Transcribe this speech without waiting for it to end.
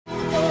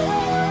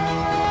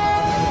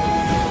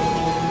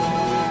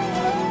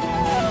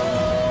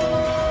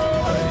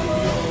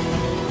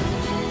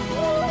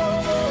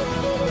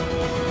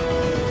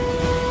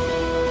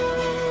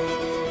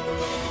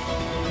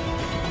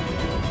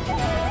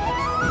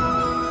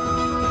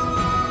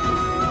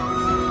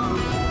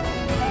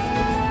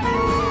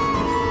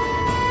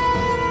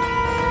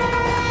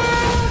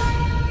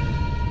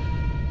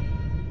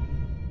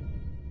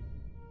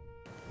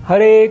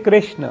Hare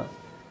Krishna.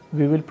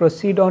 We will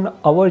proceed on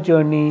our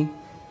journey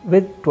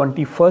with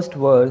 21st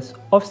verse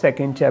of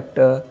 2nd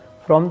chapter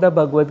from the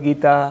Bhagavad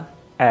Gita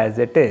as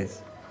it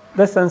is.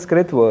 The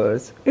Sanskrit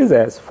verse is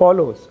as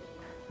follows.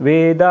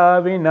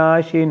 Veda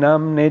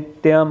vinashinam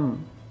nityam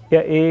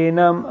ya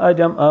enam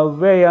ajam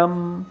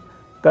avyayam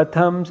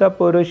katham sa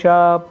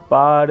purusha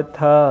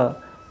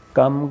partha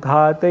kam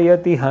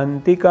ghatayati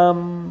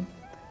hantikam.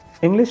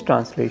 English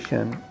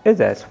translation is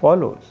as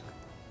follows.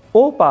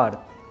 O Parth,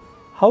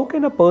 how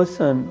can a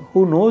person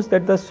who knows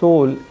that the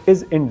soul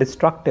is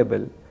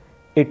indestructible,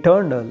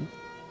 eternal,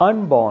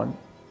 unborn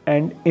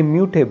and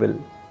immutable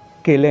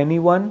kill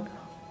anyone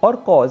or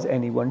cause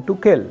anyone to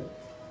kill?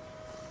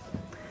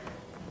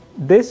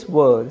 This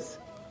verse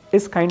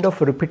is kind of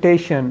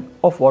repetition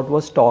of what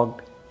was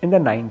talked in the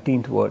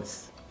 19th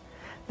verse,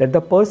 that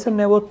the person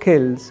never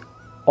kills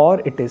or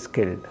it is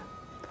killed.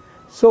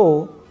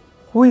 So,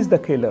 who is the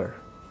killer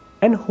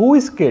and who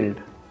is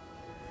killed?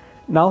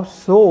 Now,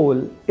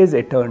 soul is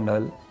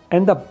eternal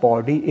and the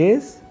body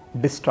is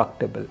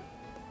destructible.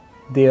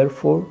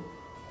 Therefore,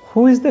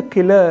 who is the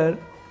killer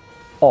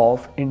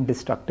of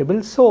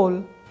indestructible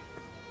soul?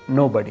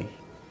 Nobody.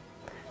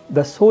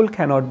 The soul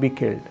cannot be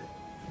killed.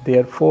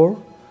 Therefore,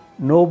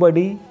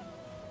 nobody.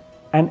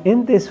 And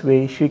in this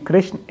way, Sri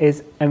Krishna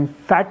is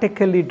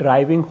emphatically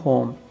driving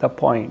home the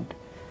point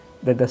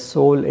that the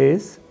soul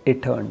is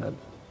eternal.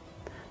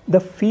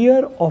 The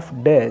fear of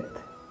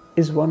death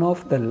is one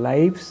of the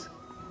life's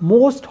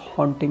most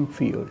haunting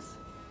fears.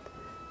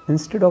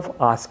 Instead of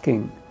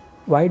asking,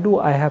 why do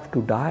I have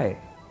to die?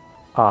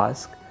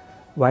 Ask,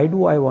 why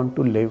do I want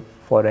to live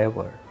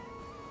forever?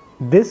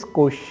 This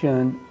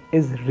question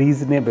is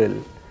reasonable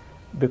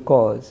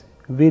because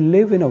we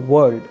live in a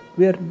world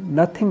where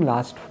nothing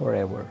lasts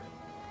forever.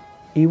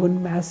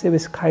 Even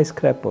massive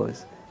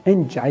skyscrapers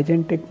and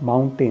gigantic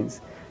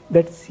mountains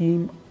that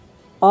seem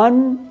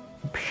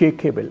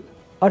unshakable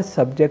are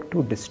subject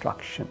to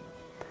destruction.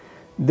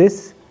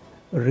 This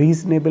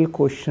reasonable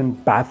question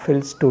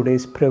baffles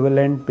today's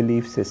prevalent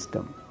belief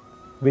system,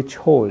 which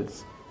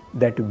holds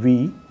that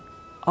we,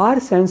 our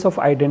sense of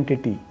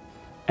identity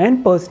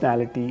and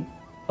personality,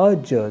 are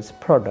just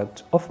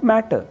products of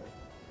matter.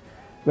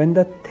 When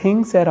the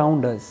things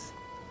around us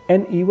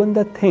and even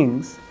the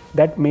things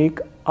that make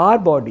our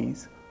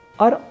bodies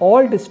are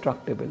all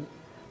destructible,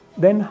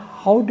 then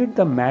how did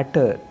the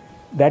matter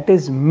that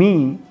is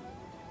me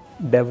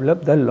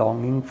develop the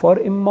longing for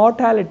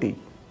immortality?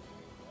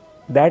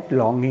 That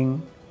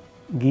longing,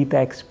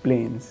 Gita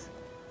explains,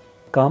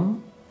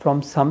 come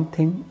from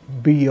something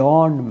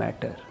beyond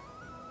matter,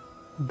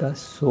 the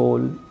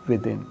soul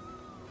within,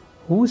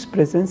 whose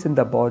presence in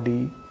the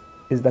body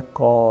is the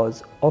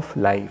cause of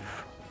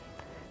life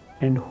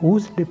and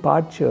whose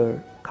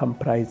departure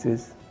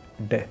comprises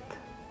death.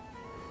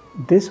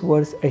 This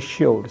verse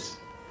assures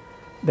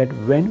that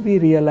when we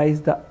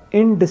realize the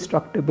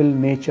indestructible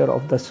nature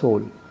of the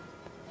soul,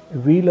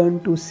 we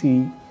learn to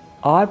see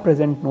our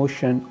present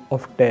notion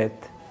of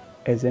death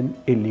as an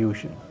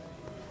illusion.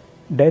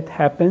 Death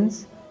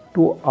happens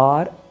to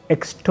our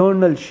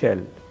external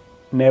shell,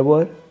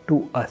 never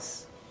to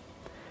us.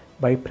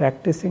 By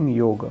practicing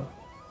yoga,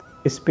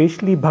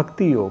 especially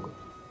Bhakti Yoga,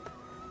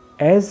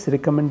 as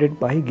recommended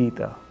by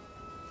Gita,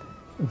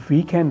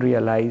 we can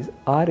realize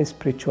our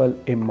spiritual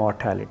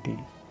immortality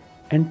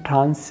and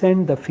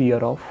transcend the fear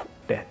of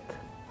death.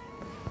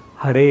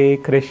 Hare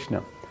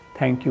Krishna.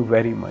 Thank you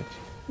very much.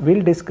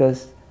 We'll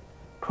discuss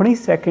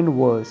 22nd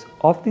verse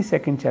of the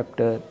 2nd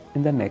chapter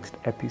in the next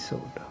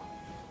episode.